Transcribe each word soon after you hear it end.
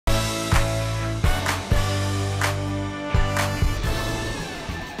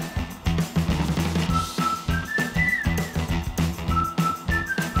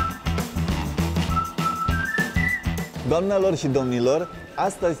Doamnelor și domnilor,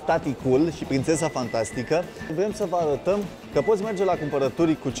 astăzi Taticool și prințesa fantastică vrem să vă arătăm că poți merge la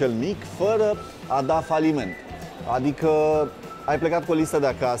cumpărături cu cel mic fără a da faliment. Adică ai plecat cu o listă de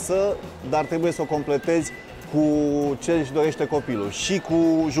acasă, dar trebuie să o completezi cu ce își dorește copilul. Și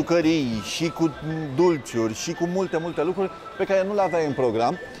cu jucării, și cu dulciuri, și cu multe lucruri pe care nu le aveai în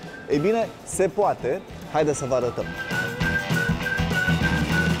program. Ei bine, se poate. Haideți să vă arătăm.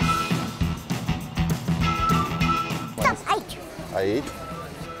 Aici. Aici.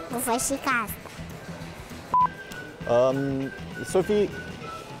 Vă fac și ca asta. Sofie...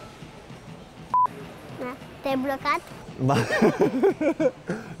 Da. Te-ai blocat?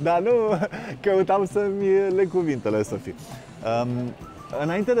 Da, nu, căutam să-mi leg cuvintele, Sofie.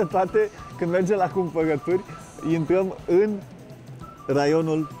 Înainte de toate, când mergem la cumpărături, intrăm în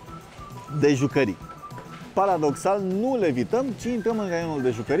raionul de jucării. Paradoxal, nu le evităm, ci intrăm în raionul de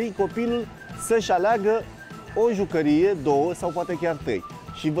jucării, copilul să-și aleagă o jucărie, două sau poate chiar trei.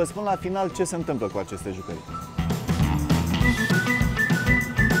 Și vă spun la final ce se întâmplă cu aceste jucării.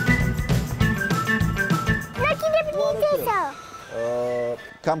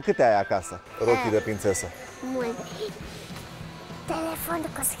 Cam câte ai acasă, rochii de prințesă? Multe. Telefon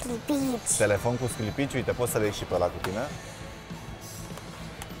cu sclipici. Telefon cu sclipici, uite, poți să le iei și pe ăla cu tine?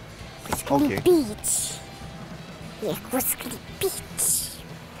 Cu sclipici. E cu sclipici.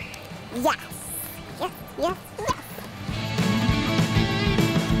 Ia! Ia!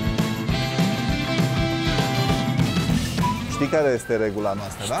 Știi care este regula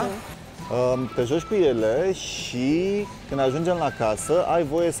noastră, da? Te joci cu ele și când ajungem la casă ai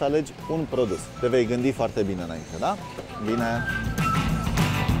voie să alegi un produs. Te vei gândi foarte bine înainte, da? Bine!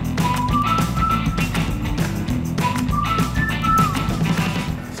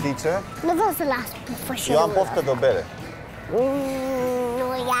 Știi ce? Nu vreau să las pufășelul. Eu am poftă de o bere.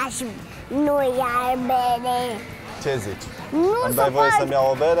 Nu ia bere. Ce zici? Nu. Îmi dai voie să-mi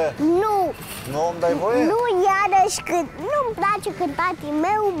iau o bere? Nu. Nu îmi dai voie? Nu, iarăși când nu-mi place când tati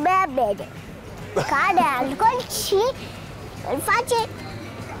meu bea bere. Care alcool și îl face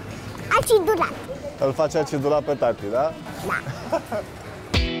acidulat. Îl face acidulat pe tati, da? Da.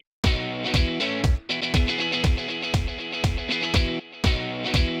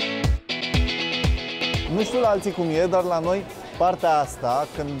 Nu știu la alții cum e, dar la noi partea asta,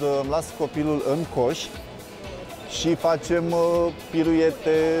 când las copilul în coș și facem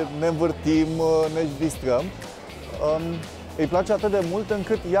piruete, ne învârtim, ne distrăm, îi place atât de mult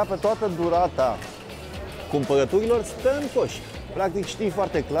încât ea pe toată durata cumpărăturilor stă în coș. Practic știi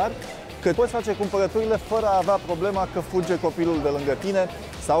foarte clar că poți face cumpărăturile fără a avea problema că fuge copilul de lângă tine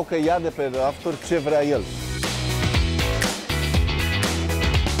sau că ia de pe rafturi ce vrea el.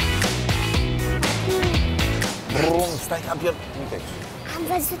 Brum, stai că am pierdut. Uite aici. Am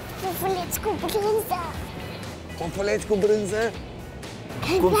văzut pufuleți cu brânză. Pufuleți cu brânză?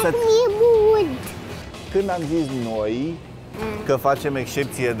 Îmi plac mie mult. Când am zis noi că facem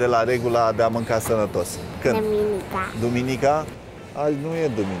excepție de la regula de a mânca sănătos? Când? Duminica. Duminica? Azi nu e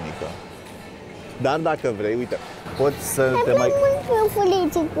duminica. Dar dacă vrei, uite, poți să te mai...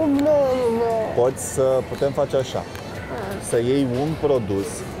 Pufuleți cu brânză. Poți să putem face așa. Să iei un produs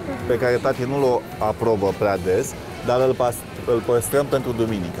pe care tati nu-l aprobă prea des, dar îl păstrăm pentru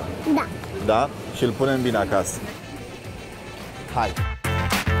duminică. Da. Da? Și îl punem bine acasă. Hai!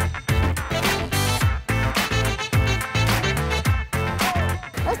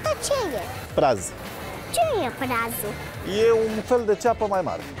 Asta ce e? Praz. Ce e prazul? E un fel de ceapă mai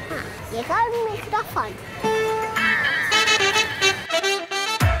mare. E ca un microfon.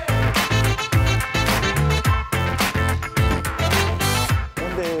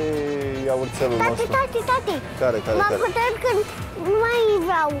 Unde e iaurțelul nostru? Tati. Care? M-am hotărât că nu mai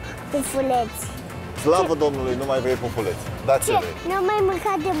vreau pufuleți. Slavă Domnului, nu mai vrei pufuleți. Da, ce vrei? N-am mai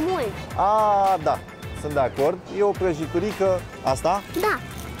mâncat de mult. Da, sunt de acord. E o prăjiturică. Asta? Da.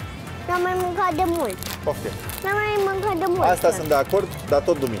 N-am mai mâncat de mult. Poftim. N-am mai mâncat de mult. Asta sunt de acord, dar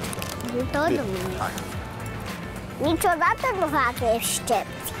tot duminică. Tot Bine. duminică. Hai. Niciodată nu fac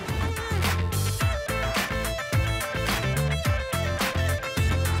excepții.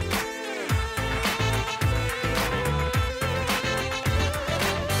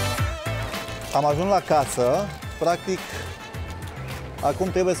 Am ajuns la casă, practic, acum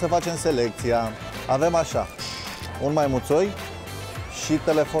trebuie să facem selecția. Avem așa, un maimuțoi și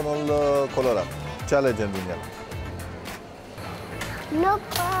telefonul colorat. Ce alegem din el? Nu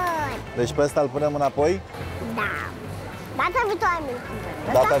pot. Deci pe ăsta îl punem înapoi? Da. Data viitoare mi-l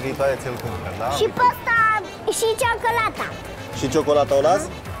cumpăr. Data viitoare ți-l cumpăr, da? Și pe ăsta și ciocolata. Și ciocolata o las?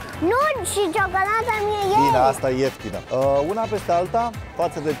 Nu, și ciocolata mie e. Bine, asta e ieftină. Una peste alta,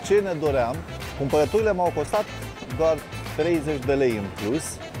 față de ce ne doream, Cumpărăturile m-au costat doar 30 de lei în plus,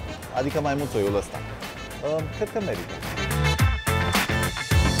 adică mai mult oiul ăsta. Cred că merită.